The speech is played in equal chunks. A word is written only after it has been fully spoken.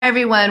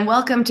everyone.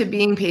 Welcome to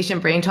Being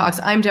Patient Brain Talks.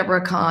 I'm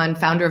Deborah Kahn,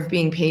 founder of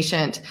Being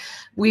Patient.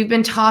 We've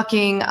been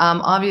talking,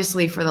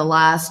 obviously, for the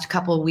last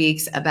couple of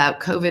weeks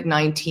about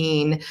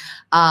COVID-19.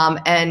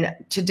 And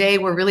today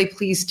we're really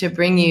pleased to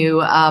bring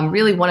you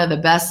really one of the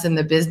best in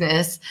the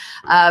business.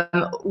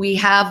 We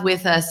have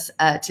with us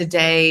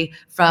today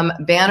from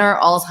Banner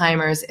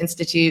Alzheimer's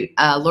Institute,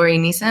 Lori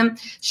Neeson.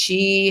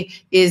 She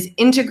is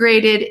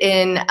integrated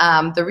in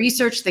the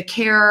research, the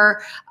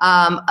care,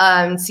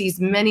 sees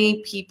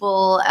many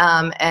people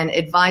and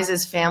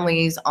advises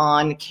families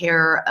on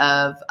care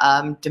of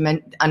on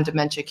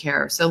dementia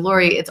care. So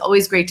Lori, it's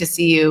always great to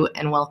see you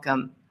and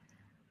welcome.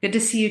 Good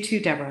to see you too,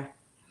 Deborah.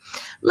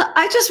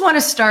 I just want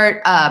to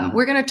start,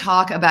 we're going to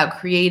talk about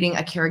creating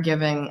a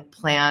caregiving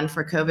plan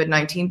for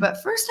COVID-19,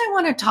 but first I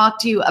want to talk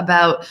to you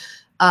about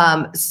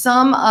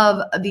some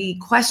of the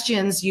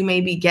questions you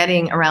may be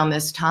getting around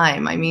this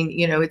time. I mean,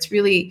 it's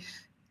really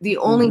the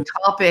only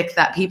topic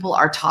that people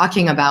are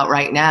talking about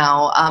right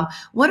now.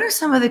 What are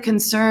some of the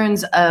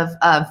concerns of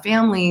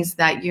families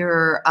that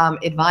you're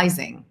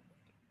advising?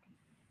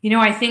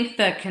 I think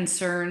the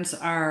concerns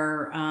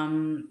are,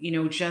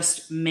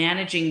 just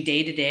managing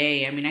day to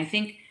day. I mean, I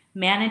think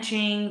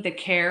managing the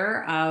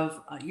care of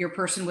your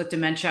person with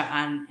dementia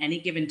on any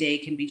given day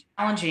can be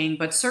challenging,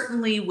 but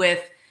certainly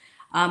with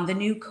the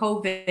new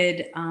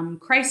COVID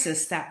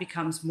crisis, that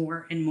becomes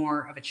more and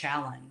more of a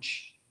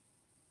challenge.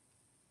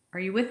 Are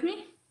you with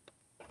me?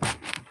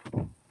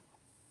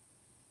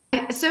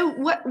 So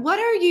what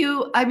are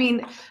you, I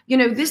mean,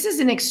 this is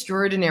an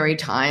extraordinary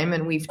time,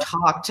 and we've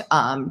talked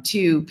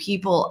to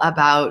people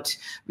about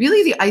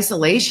really the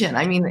isolation.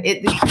 I mean,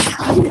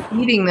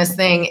 eating this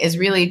thing is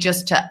really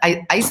just to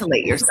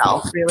isolate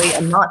yourself, really,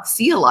 and not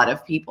see a lot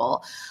of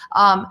people.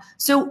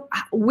 So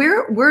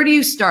where do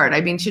you start?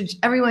 I mean, should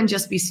everyone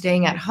just be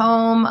staying at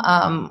home?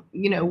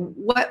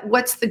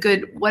 What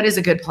is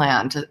a good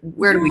plan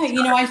where do we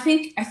start? I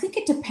think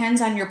it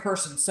depends on your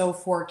person. So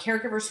for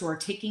caregivers who are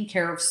taking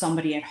care of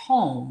somebody at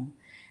home,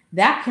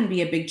 that can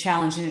be a big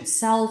challenge in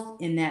itself,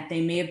 in that they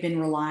may have been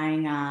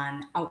relying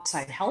on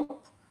outside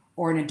help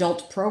or an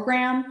adult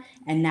program,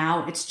 and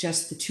now it's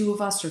just the two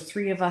of us or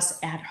three of us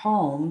at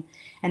home.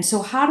 And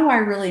so how do I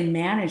really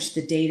manage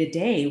the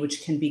day-to-day,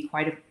 which can be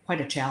quite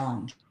a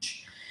challenge.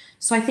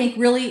 So I think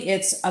really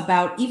it's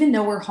about, even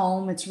though we're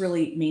home, it's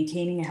really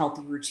maintaining a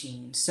healthy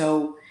routine.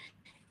 So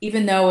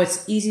even though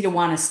it's easy to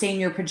want to stay in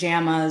your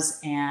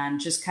pajamas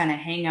and just kind of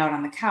hang out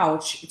on the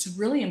couch, it's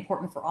really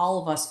important for all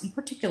of us, in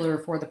particular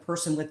for the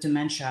person with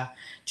dementia,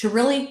 to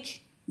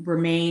really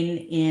remain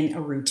in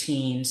a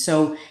routine.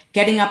 So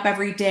getting up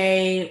every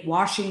day,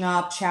 washing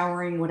up,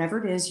 showering,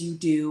 whatever it is you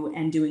do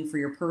and doing for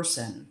your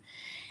person.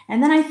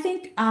 And then I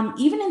think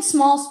even in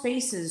small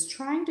spaces,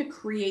 trying to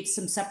create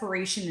some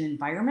separation in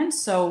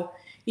environments. So,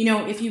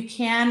 if you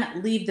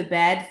can, leave the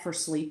bed for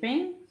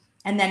sleeping,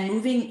 and then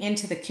moving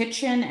into the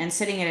kitchen and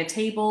sitting at a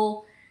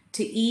table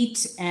to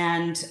eat,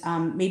 and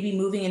maybe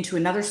moving into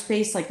another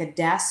space like a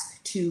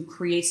desk to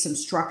create some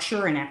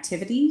structure and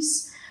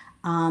activities.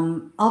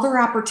 Other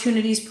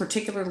opportunities,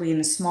 particularly in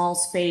a small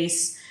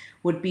space,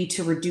 would be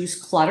to reduce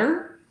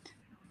clutter,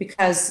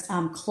 because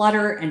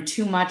clutter and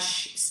too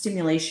much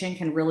stimulation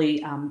can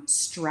really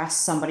stress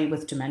somebody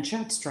with dementia.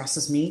 It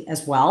stresses me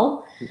as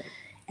well.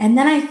 And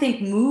then I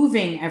think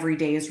moving every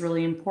day is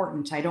really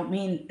important. I don't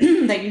mean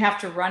that you have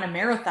to run a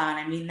marathon.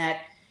 I mean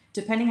that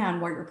depending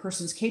on what your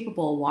person's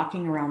capable,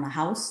 walking around the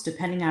house,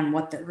 depending on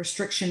what the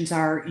restrictions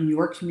are in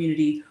your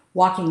community,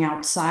 walking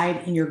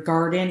outside in your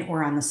garden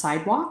or on the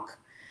sidewalk.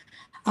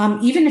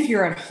 Even if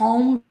you're at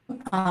home,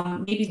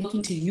 maybe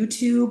looking to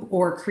YouTube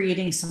or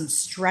creating some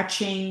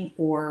stretching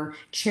or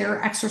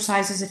chair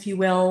exercises, if you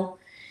will.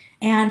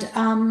 And,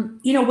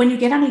 when you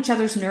get on each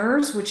other's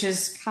nerves, which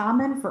is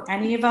common for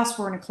any of us,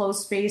 we're in a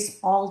closed space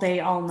all day,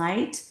 all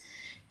night,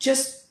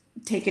 just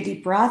take a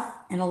deep breath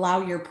and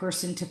allow your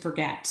person to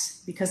forget,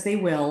 because they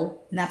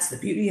will. And that's the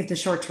beauty of the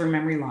short-term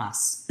memory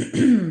loss.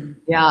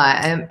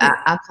 Yeah,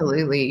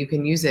 absolutely. You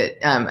can use it.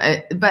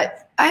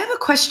 But I have a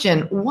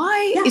question.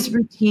 Why is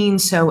routine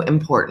so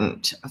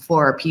important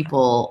for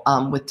people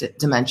with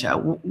dementia?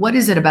 What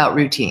is it about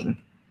routine?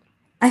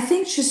 I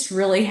think just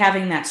really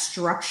having that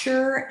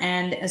structure,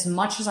 and as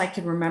much as I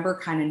can remember,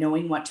 kind of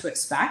knowing what to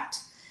expect.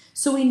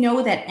 So we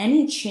know that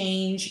any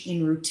change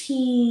in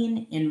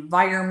routine,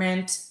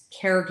 environment,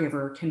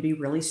 caregiver can be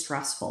really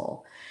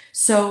stressful.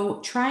 So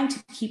trying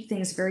to keep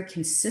things very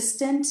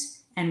consistent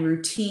and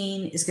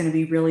routine is going to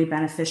be really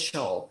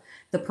beneficial.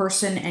 The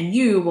person and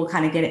you will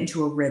kind of get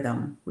into a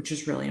rhythm, which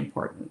is really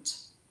important.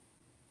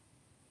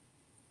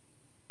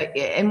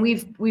 And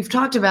we've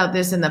talked about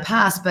this in the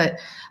past, but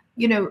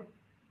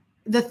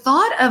the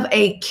thought of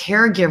a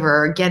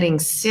caregiver getting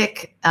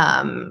sick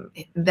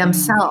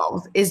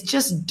themselves is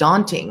just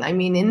daunting. I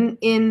mean,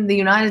 in the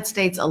United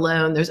States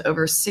alone, there's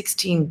over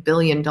 $16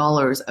 billion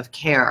of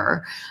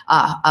care,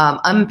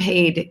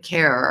 unpaid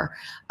care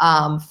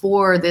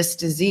for this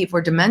disease,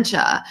 for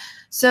dementia.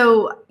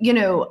 So,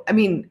 I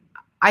mean,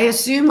 I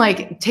assume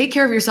like take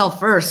care of yourself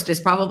first is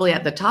probably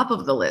at the top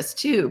of the list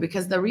too,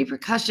 because the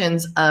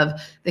repercussions of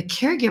the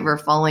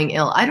caregiver falling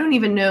ill, I don't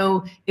even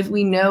know if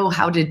we know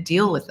how to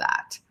deal with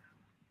that.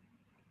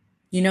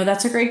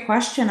 That's a great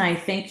question. I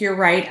think you're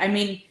right. I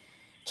mean,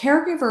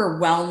 caregiver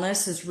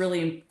wellness is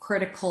really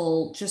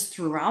critical just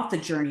throughout the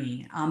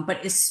journey,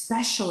 but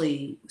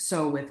especially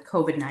so with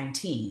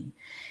COVID-19.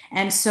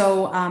 And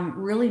so,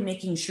 really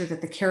making sure that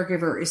the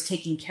caregiver is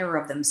taking care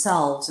of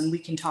themselves, and we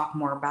can talk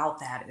more about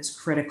that, is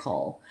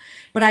critical.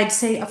 But I'd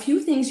say a few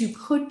things you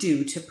could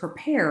do to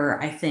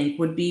prepare, I think,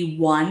 would be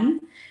one,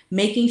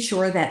 making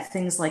sure that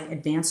things like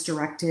advanced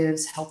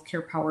directives,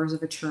 healthcare powers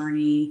of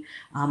attorney,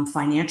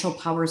 financial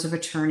powers of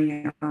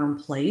attorney are in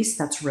place.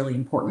 That's really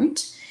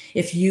important.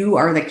 If you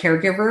are the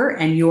caregiver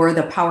and you're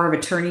the power of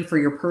attorney for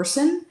your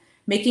person,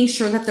 making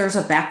sure that there's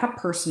a backup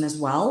person as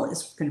well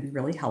is going to be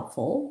really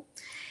helpful.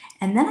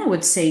 And then I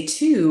would say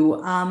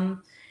too,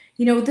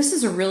 this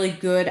is a really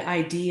good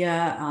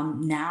idea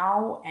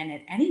now and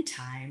at any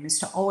time, is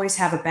to always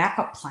have a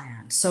backup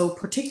plan. So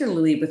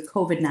particularly with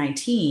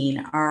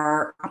COVID-19,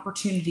 our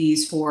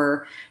opportunities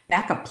for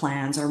backup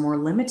plans are more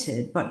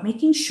limited, but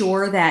making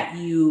sure that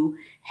you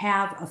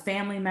have a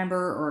family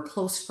member or a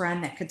close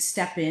friend that could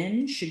step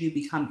in should you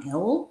become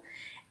ill,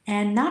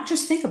 and not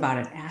just think about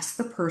it, ask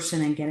the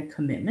person and get a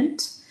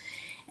commitment.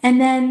 And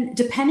then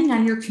depending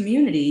on your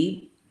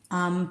community,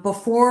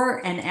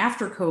 before and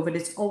after COVID,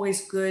 it's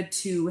always good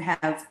to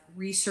have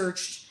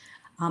researched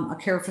a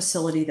care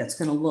facility that's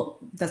going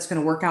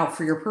to work out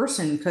for your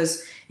person.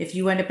 Because if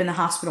you end up in the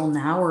hospital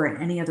now or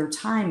at any other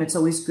time, it's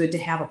always good to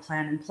have a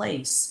plan in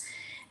place.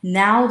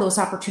 Now those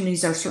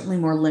opportunities are certainly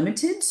more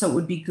limited, so it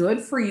would be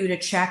good for you to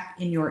check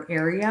in your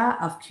area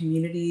of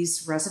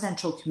communities,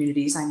 residential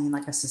communities, I mean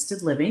like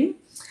assisted living,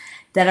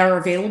 that are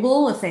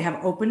available if they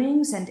have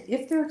openings and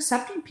if they're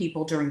accepting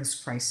people during this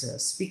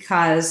crisis.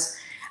 Because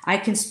I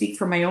can speak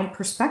from my own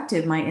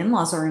perspective. My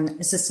in-laws are in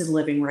assisted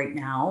living right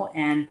now,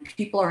 and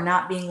people are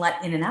not being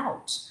let in and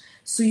out.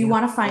 So you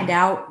want to find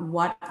out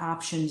what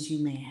options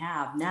you may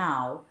have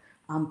now.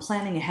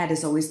 Planning ahead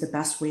is always the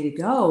best way to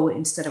go,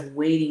 instead of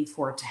waiting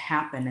for it to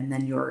happen and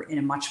then you're in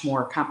a much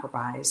more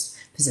compromised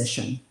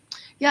position.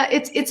 Yeah,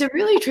 it's a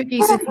really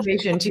tricky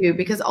situation too,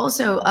 because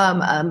also,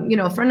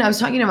 a friend, I was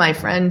talking to my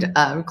friend,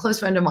 close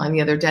friend of mine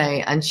the other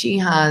day, and she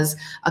has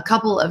a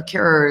couple of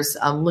carers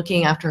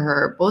looking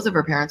after both of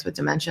her parents with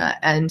dementia,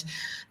 and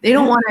they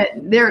don't want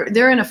to.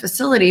 They're in a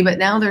facility, but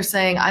now they're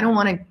saying, I don't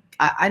want to.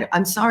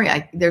 I'm sorry,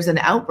 there's an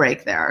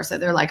outbreak there, so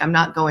they're like, I'm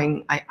not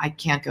going. I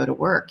can't go to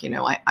work.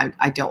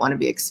 I don't want to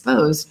be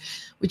exposed,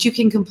 which you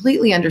can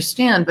completely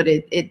understand, but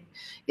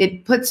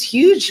it puts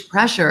huge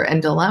pressure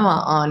and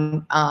dilemma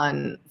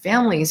on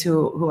families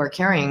who are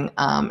caring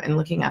and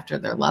looking after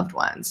their loved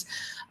ones.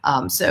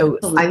 So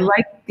I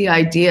like the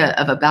idea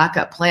of a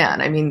backup plan.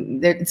 I mean,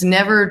 it's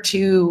never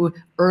too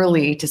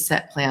early to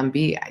set plan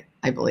B,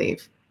 I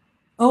believe.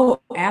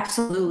 Oh,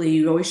 absolutely.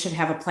 You always should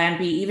have a plan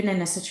B, even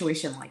in a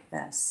situation like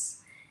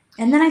this.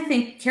 And then I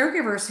think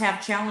caregivers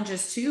have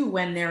challenges too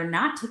when they're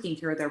not taking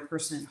care of their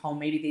person at home.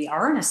 Maybe they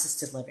are in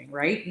assisted living,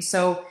 right? And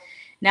so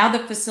now the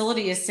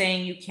facility is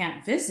saying you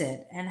can't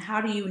visit, and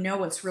how do you know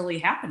what's really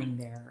happening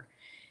there?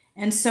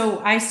 And so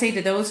I say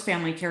to those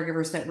family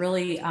caregivers that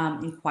really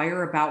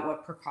inquire about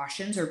what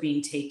precautions are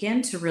being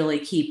taken to really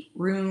keep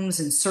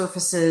rooms and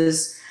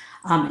surfaces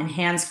and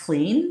hands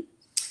clean,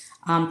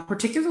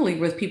 particularly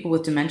with people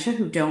with dementia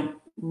who don't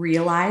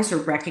realize or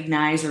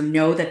recognize or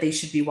know that they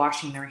should be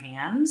washing their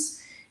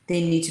hands.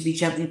 They need to be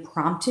gently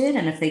prompted,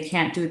 and if they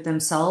can't do it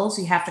themselves,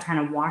 you have to kind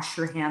of wash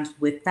your hands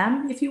with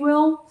them, if you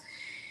will.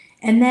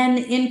 And then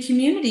in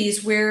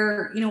communities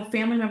where,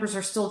 family members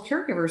are still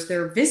caregivers,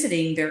 they're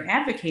visiting, they're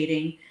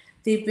advocating,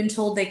 they've been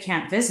told they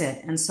can't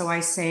visit. And so I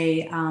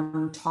say,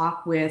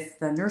 talk with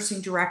the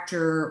nursing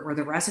director or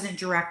the resident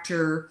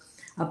director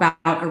about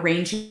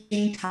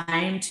arranging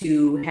time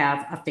to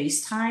have a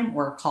FaceTime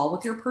or a call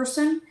with your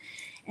person.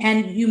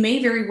 And you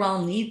may very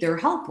well need their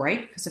help,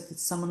 right? Because if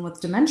it's someone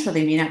with dementia,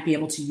 they may not be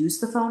able to use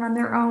the phone on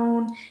their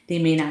own. They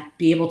may not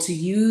be able to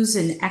use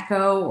an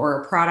Echo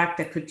or a product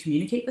that could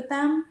communicate with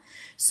them.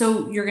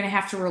 So you're going to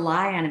have to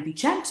rely on and be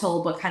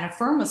gentle, but kind of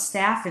firm with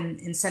staff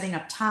in setting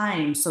up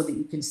time so that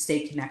you can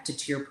stay connected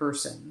to your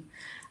person.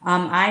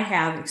 I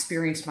have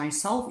experienced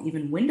myself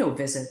even window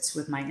visits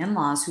with my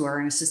in-laws who are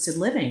in assisted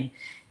living.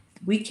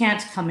 We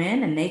can't come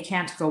in and they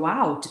can't go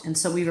out. And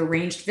so we've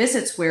arranged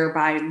visits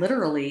whereby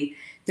literally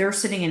they're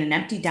sitting in an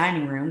empty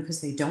dining room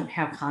because they don't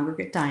have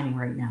congregate dining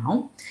right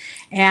now.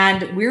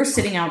 And we're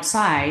sitting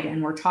outside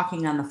and we're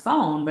talking on the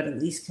phone, but at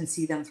least can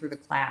see them through the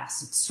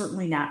glass. It's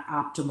certainly not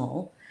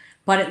optimal,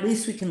 but at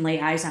least we can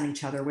lay eyes on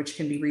each other, which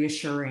can be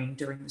reassuring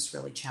during this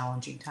really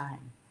challenging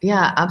time.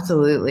 Yeah,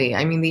 absolutely.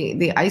 I mean,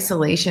 the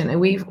isolation,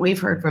 and we've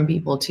heard from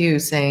people too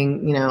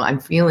saying, I'm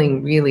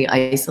feeling really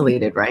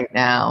isolated right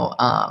now.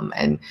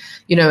 And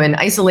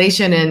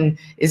isolation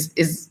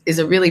is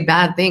a really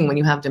bad thing when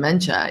you have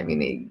dementia. I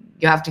mean,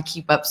 you have to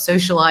keep up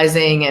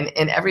socializing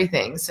and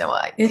everything. So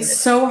it's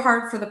so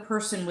hard for the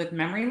person with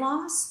memory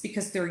loss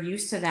because they're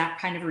used to that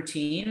kind of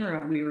routine. Or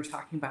we were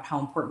talking about how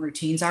important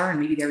routines are, and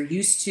maybe they're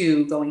used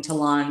to going to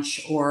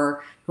lunch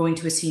or going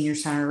to a senior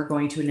center or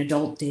going to an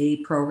adult day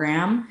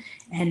program.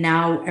 And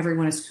now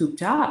everyone is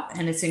cooped up,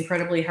 and it's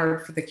incredibly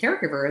hard for the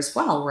caregiver as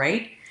well,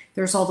 right?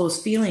 There's all those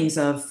feelings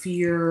of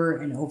fear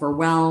and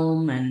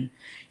overwhelm, and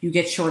you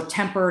get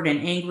short-tempered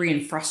and angry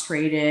and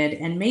frustrated.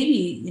 And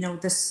maybe,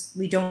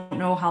 we don't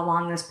know how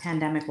long this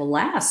pandemic will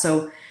last.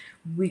 So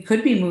we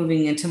could be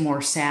moving into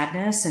more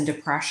sadness and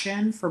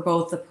depression for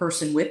both the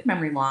person with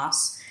memory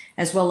loss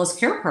as well as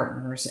care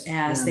partners,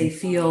 as they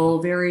feel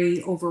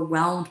very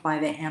overwhelmed by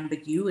the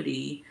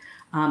ambiguity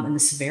and the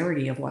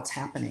severity of what's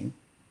happening.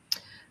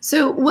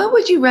 So what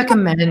would you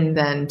recommend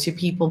then to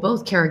people,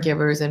 both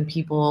caregivers and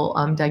people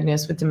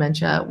diagnosed with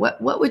dementia?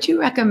 What would you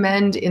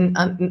recommend in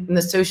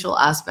the social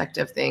aspect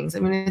of things? I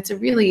mean, it's a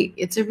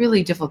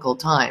really difficult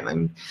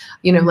time.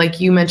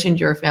 Like you mentioned,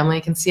 your family, I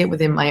can see it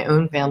within my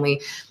own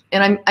family.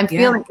 And I'm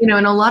feeling,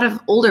 and a lot of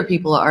older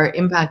people are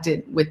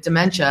impacted with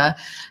dementia.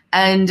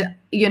 And,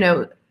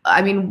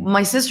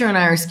 my sister and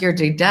I are scared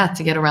to death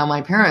to get around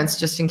my parents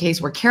just in case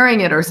we're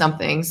carrying it or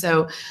something.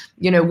 So,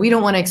 we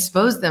don't want to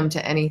expose them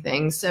to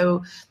anything.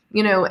 So,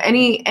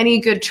 any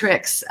good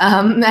tricks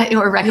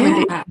or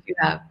recommendations you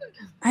have?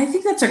 I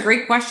think that's a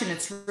great question.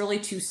 It's really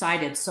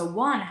two-sided. So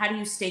one, how do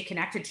you stay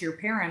connected to your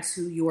parents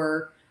who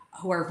are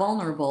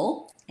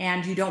vulnerable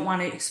and you don't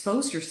want to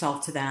expose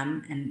yourself to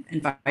them,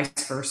 and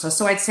vice versa?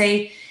 So I'd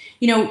say,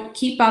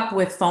 keep up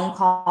with phone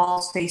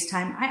calls,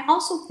 FaceTime. I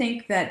also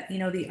think that,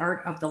 the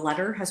art of the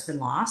letter has been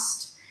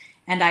lost.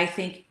 And I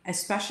think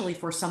especially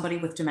for somebody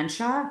with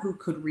dementia who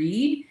could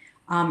read,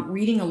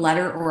 reading a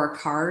letter or a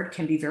card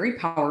can be very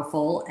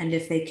powerful. And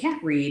if they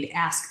can't read,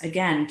 ask,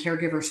 again,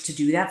 caregivers to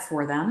do that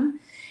for them.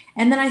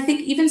 And then I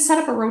think even set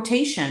up a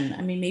rotation.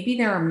 I mean, maybe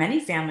there are many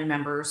family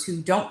members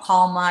who don't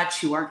call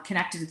much, who aren't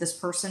connected to this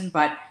person,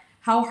 but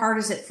how hard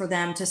is it for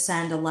them to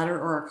send a letter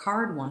or a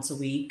card once a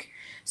week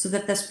so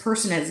that this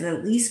person is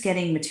at least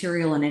getting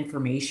material and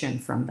information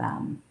from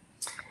them?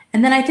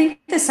 And then I think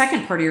the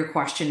second part of your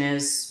question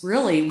is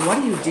really, what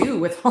do you do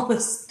with all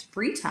this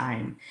free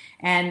time?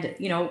 And,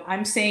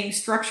 I'm saying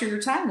structure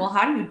your time. Well,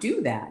 how do you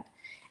do that?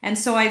 And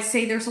so I'd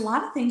say there's a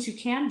lot of things you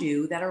can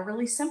do that are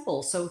really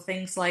simple. So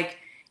things like,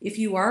 if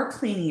you are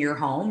cleaning your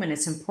home, and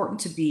it's important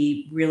to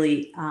be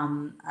really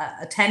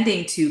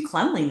attending to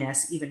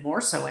cleanliness, even more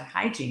so in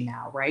hygiene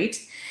now, right?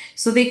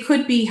 So they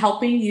could be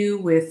helping you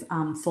with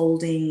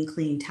folding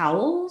clean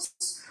towels,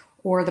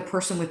 or the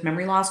person with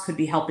memory loss could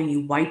be helping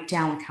you wipe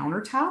down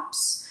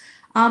countertops.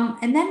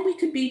 And then we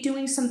could be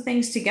doing some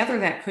things together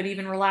that could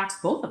even relax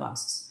both of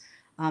us.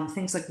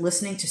 Things like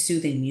listening to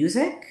soothing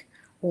music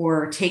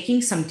or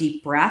taking some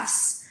deep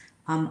breaths.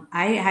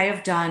 I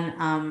have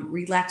done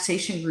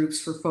relaxation groups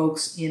for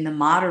folks in the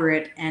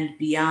moderate and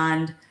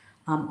beyond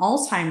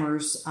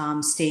Alzheimer's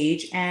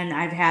stage. And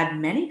I've had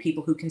many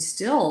people who can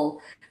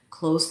still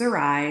close their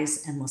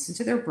eyes and listen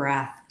to their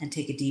breath and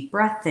take a deep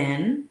breath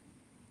in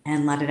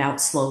and let it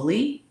out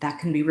slowly. That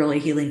can be really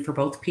healing for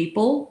both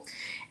people.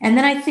 And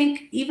then I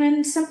think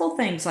even simple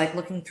things like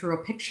looking through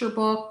a picture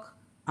book,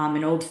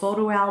 an old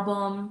photo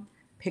album,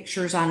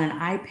 pictures on an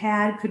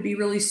iPad could be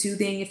really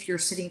soothing if you're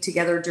sitting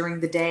together during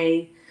the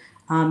day.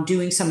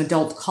 Doing some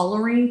adult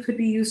coloring could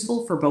be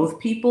useful for both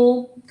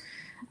people.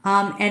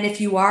 And if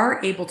you are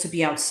able to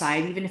be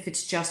outside, even if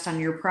it's just on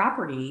your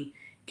property,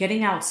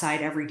 getting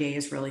outside every day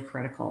is really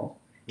critical.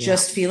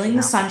 Just feeling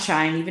the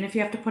sunshine, even if you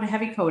have to put a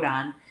heavy coat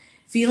on,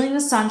 feeling the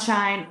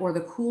sunshine or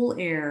the cool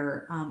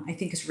air, I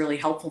think is really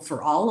helpful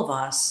for all of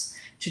us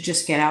to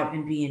just get out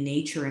and be in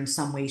nature in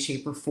some way,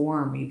 shape, or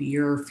form. Maybe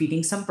you're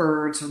feeding some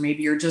birds, or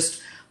maybe you're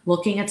just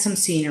looking at some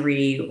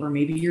scenery, or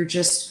maybe you're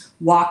just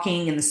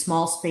walking in the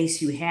small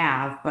space you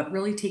have, but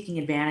really taking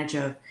advantage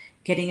of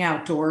getting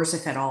outdoors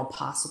if at all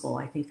possible.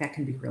 I think that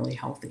can be really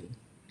healthy.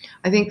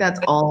 I think that's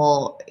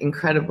all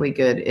incredibly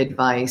good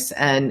advice.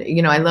 And,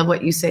 I love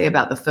what you say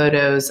about the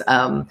photos.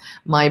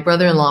 My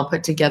brother-in-law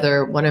put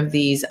together one of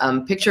these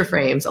picture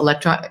frames,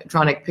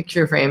 electronic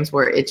picture frames,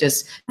 where it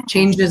just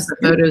changes the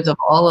photos of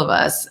all of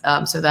us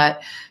so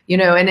that,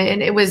 and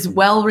it was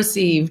well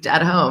received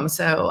at home.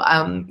 So,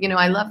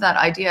 I love that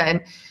idea.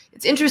 And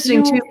it's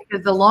interesting too,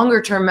 because the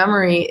longer term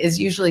memory is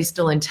usually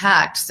still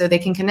intact. So they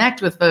can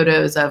connect with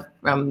photos of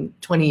from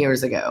 20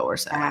 years ago or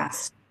so.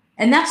 Yes.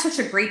 And that's such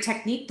a great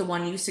technique, the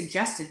one you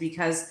suggested,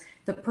 because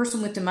the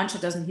person with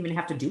dementia doesn't even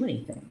have to do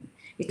anything.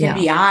 It can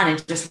be on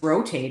and just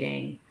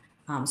rotating.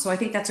 So I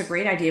think that's a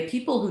great idea.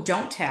 People who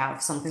don't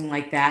have something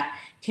like that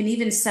can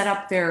even set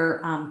up their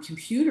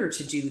computer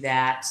to do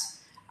that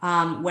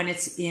when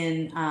it's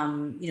in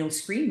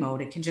screen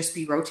mode. It can just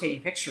be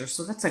rotating pictures.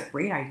 So that's a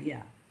great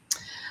idea.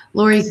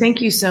 Lori,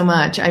 thank you so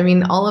much. I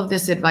mean, all of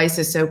this advice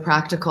is so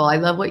practical. I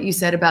love what you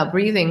said about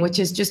breathing, which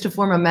is just a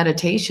form of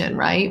meditation,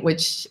 right?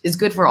 Which is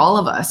good for all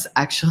of us,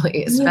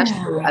 actually,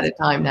 especially at a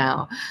time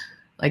now.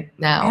 like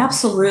now?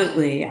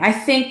 Absolutely. I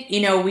think,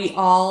 we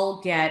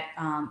all get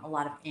a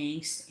lot of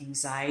angst,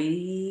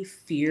 anxiety,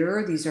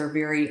 fear. These are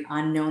very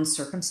unknown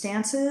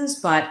circumstances.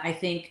 But I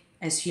think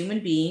as human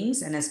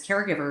beings and as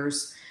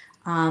caregivers,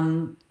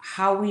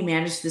 how we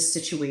manage this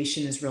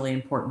situation is really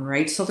important,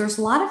 right? So there's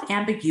a lot of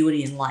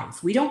ambiguity in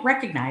life. We don't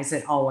recognize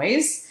it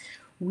always.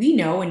 We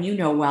know, and you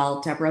know well,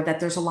 Deborah, that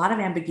there's a lot of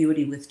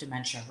ambiguity with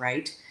dementia,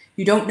 right?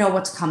 You don't know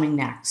what's coming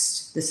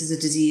next. This is a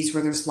disease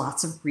where there's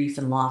lots of grief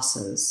and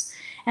losses.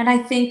 And I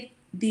think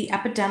the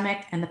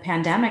epidemic and the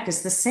pandemic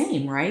is the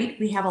same, right?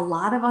 We have a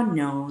lot of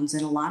unknowns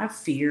and a lot of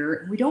fear,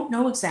 and we don't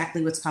know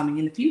exactly what's coming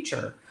in the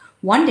future.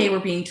 One day we're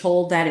being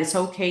told that it's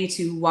okay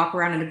to walk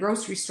around in a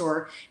grocery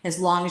store as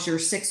long as you're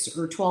 6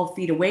 or 12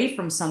 feet away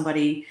from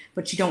somebody,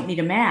 but you don't need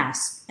a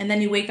mask. And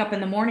then you wake up in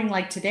the morning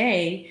like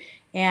today,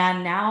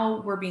 and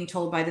now we're being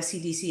told by the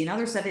CDC and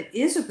others that it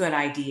is a good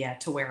idea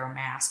to wear a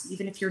mask,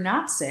 even if you're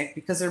not sick,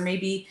 because you may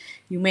be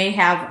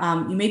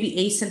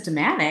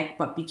asymptomatic,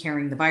 but be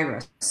carrying the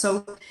virus.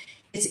 So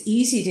it's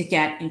easy to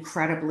get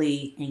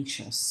incredibly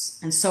anxious.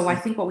 And so I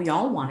think what we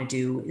all want to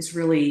do is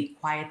really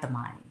quiet the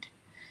mind.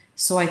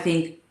 So I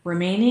think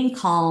remaining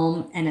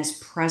calm and as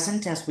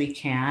present as we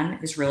can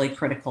is really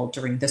critical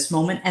during this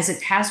moment, as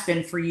it has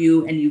been for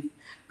you, and you've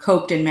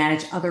coped and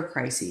managed other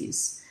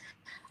crises.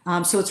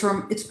 So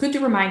it's good to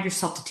remind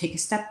yourself to take a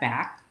step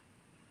back.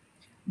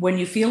 When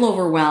you feel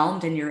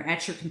overwhelmed and you're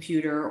at your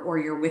computer or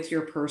you're with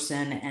your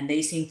person and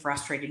they seem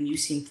frustrated and you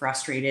seem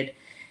frustrated,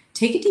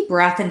 take a deep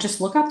breath and just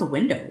look out the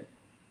window.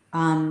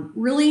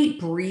 Really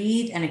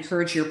breathe and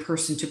encourage your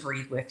person to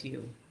breathe with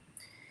you.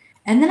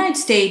 And then I'd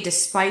say,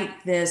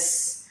 despite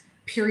this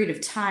period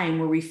of time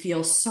where we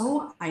feel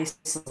so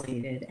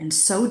isolated and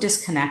so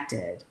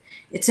disconnected,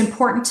 it's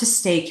important to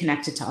stay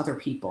connected to other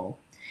people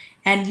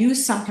and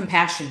use some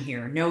compassion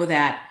here. Know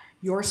that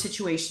your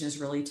situation is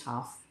really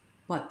tough,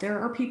 but there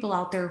are people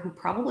out there who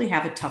probably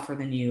have it tougher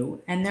than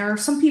you, and there are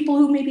some people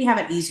who maybe have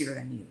it easier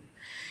than you.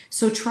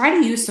 So try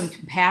to use some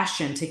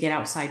compassion to get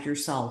outside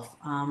yourself.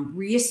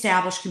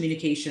 Reestablish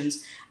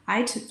communications.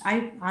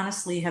 I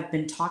honestly have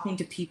been talking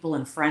to people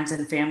and friends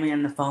and family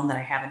on the phone that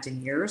I haven't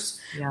in years.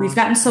 Yeah. We've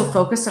gotten so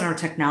focused on our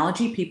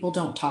technology, people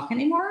don't talk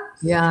anymore.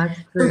 Yeah,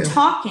 true. So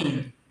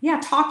talking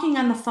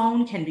on the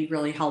phone can be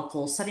really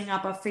helpful. Setting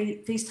up a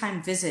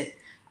FaceTime visit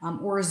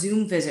or a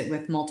Zoom visit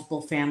with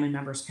multiple family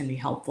members can be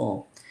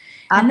helpful.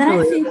 Absolutely.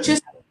 And then I think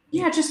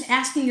just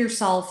asking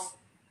yourself,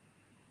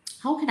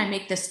 how can I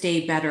make this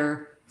day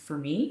better for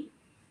me?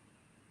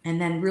 And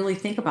then really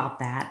think about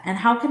that. And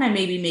how can I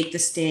maybe make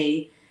this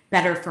day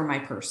better for my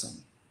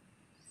person?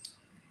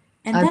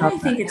 And then I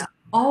think it's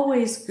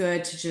always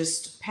good to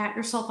just pat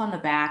yourself on the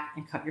back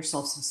and cut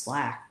yourself some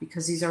slack,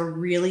 because these are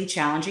really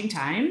challenging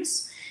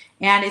times.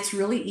 And it's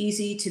really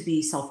easy to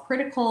be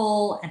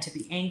self-critical and to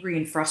be angry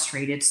and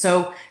frustrated.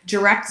 So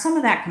direct some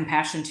of that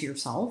compassion to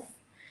yourself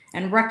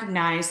and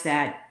recognize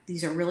that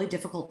these are really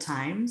difficult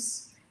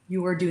times.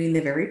 You are doing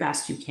the very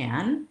best you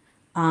can.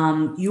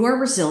 You are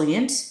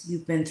resilient.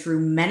 You've been through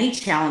many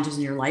challenges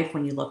in your life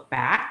when you look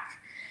back,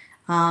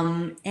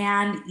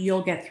 and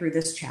you'll get through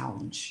this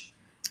challenge.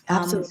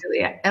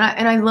 Absolutely.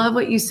 And I love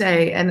what you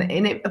say. And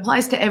it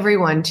applies to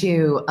everyone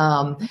too.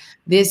 I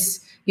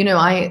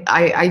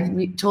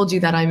told you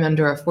that I'm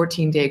under a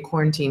 14-day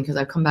quarantine because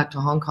I've come back to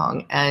Hong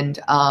Kong, and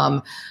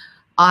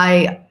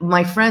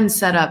my friend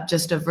set up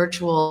just a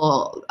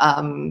virtual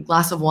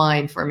glass of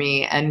wine for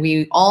me, and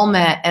we all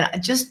met,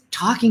 and just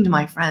talking to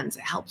my friends,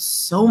 it helps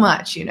so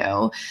much,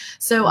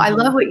 So I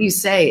love what you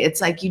say. It's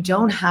like, you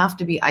don't have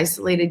to be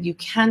isolated. You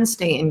can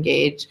stay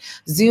engaged.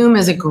 Zoom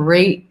is a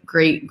great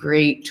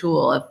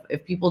tool.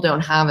 If people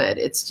don't have it,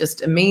 it's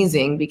just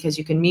amazing because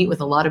you can meet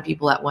with a lot of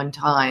people at one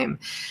time.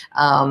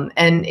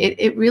 And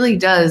it really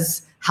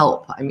does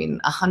help. I mean,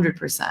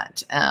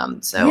 100%.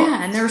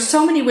 Yeah, and there are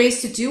so many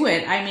ways to do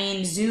it. I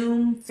mean,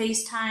 Zoom,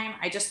 FaceTime.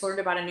 I just learned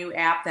about a new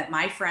app that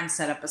my friends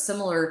set up, a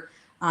similar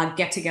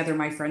get together,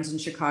 my friends in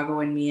Chicago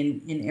and me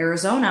in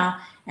Arizona,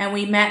 and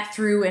we met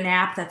through an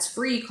app that's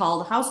free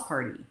called House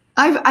Party.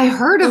 I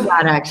heard of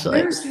that,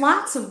 actually. There's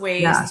lots of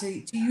ways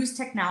to use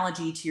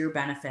technology to your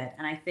benefit.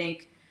 And I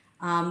think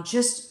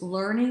just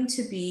learning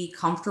to be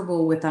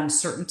comfortable with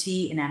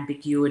uncertainty and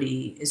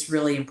ambiguity is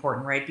really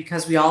important, right?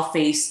 Because we all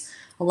face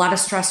a lot of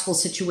stressful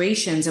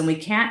situations, and we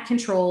can't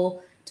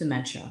control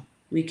dementia.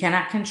 We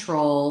cannot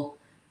control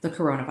the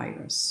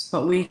coronavirus,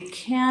 but we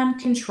can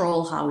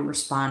control how we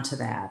respond to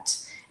that.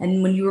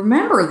 And when you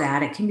remember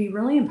that, it can be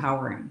really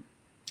empowering.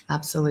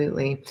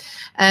 Absolutely.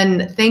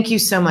 And thank you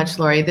so much,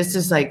 Lori. This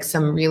is like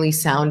some really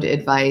sound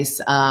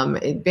advice.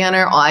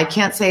 Banner, I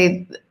can't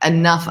say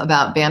enough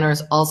about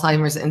Banner's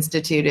Alzheimer's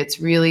Institute. It's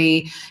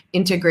really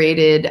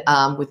integrated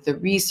with the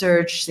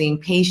research, seeing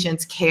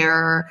patients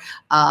care,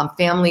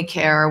 family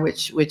care,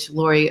 which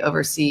Lori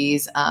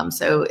oversees.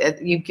 So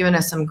you've given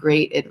us some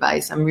great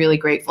advice. I'm really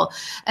grateful.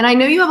 And I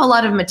know you have a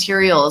lot of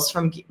materials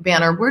from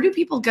Banner. Where do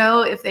people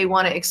go if they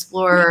want to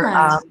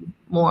explore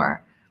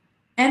more?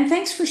 And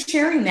thanks for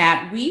sharing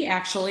that. We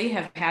actually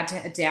have had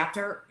to adapt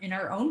in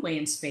our own way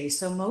in space.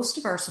 So most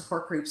of our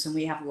support groups, and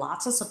we have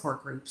lots of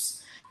support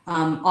groups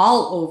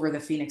all over the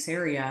Phoenix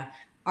area,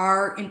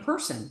 are in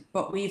person,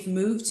 but we've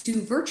moved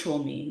to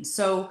virtual means.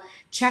 So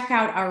check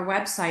out our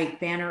website,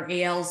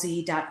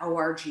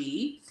 banneralz.org.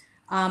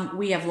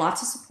 We have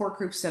lots of support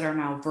groups that are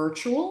now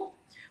virtual.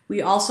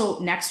 We also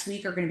next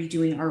week are going to be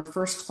doing our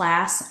first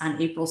class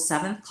on April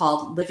 7th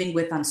called Living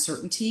with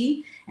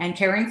Uncertainty and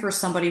Caring for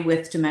Somebody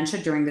with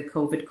Dementia During the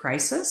COVID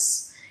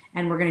Crisis.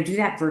 And we're going to do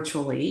that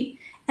virtually.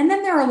 And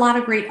then there are a lot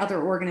of great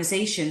other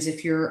organizations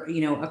if you're,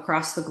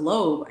 across the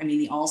globe. I mean,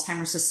 the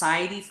Alzheimer's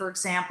Society, for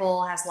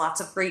example, has lots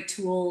of great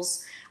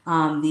tools.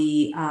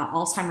 The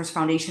Alzheimer's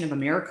Foundation of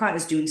America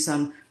is doing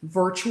some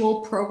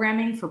virtual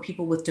programming for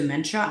people with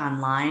dementia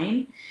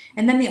online.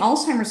 And then the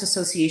Alzheimer's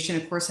Association,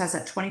 of course, has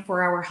that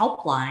 24-hour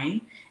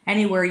helpline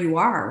anywhere you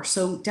are.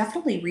 So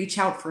definitely reach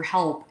out for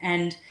help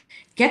and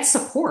get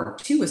support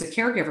too as a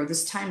caregiver.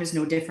 This time is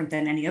no different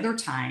than any other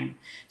time.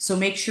 So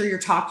make sure you're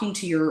talking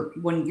to your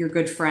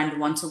good friend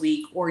once a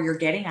week, or you're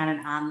getting on an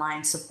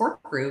online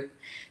support group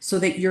so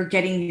that you're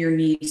getting your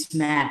needs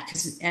met.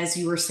 Because as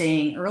you were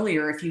saying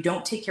earlier, if you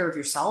don't take care of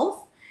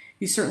yourself,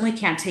 you certainly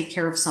can't take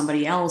care of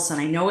somebody else.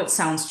 And I know it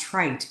sounds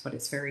trite, but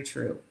it's very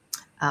true.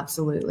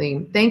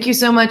 Absolutely. Thank you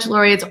so much,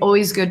 Lori. It's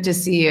always good to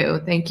see you.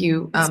 Thank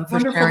you for sharing. It's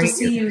wonderful to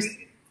see you.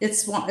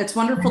 It's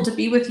wonderful to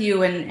be with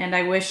you. And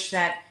I wish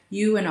that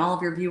you and all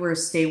of your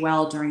viewers stay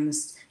well during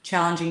this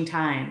challenging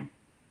time.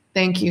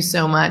 Thank you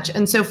so much.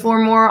 And so for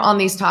more on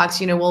these talks,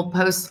 we'll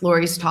post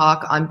Lori's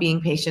talk on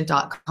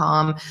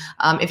beingpatient.com.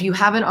 If you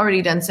haven't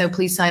already done so,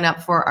 please sign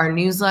up for our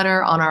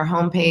newsletter on our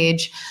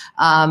homepage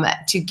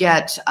to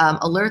get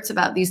alerts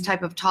about these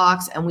type of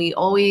talks. And we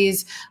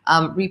always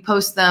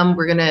repost them.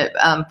 We're going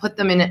to put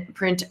them in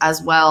print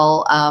as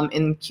well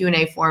in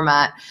Q&A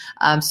format.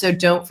 So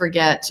don't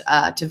forget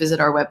to visit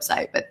our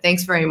website. But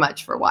thanks very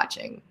much for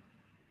watching.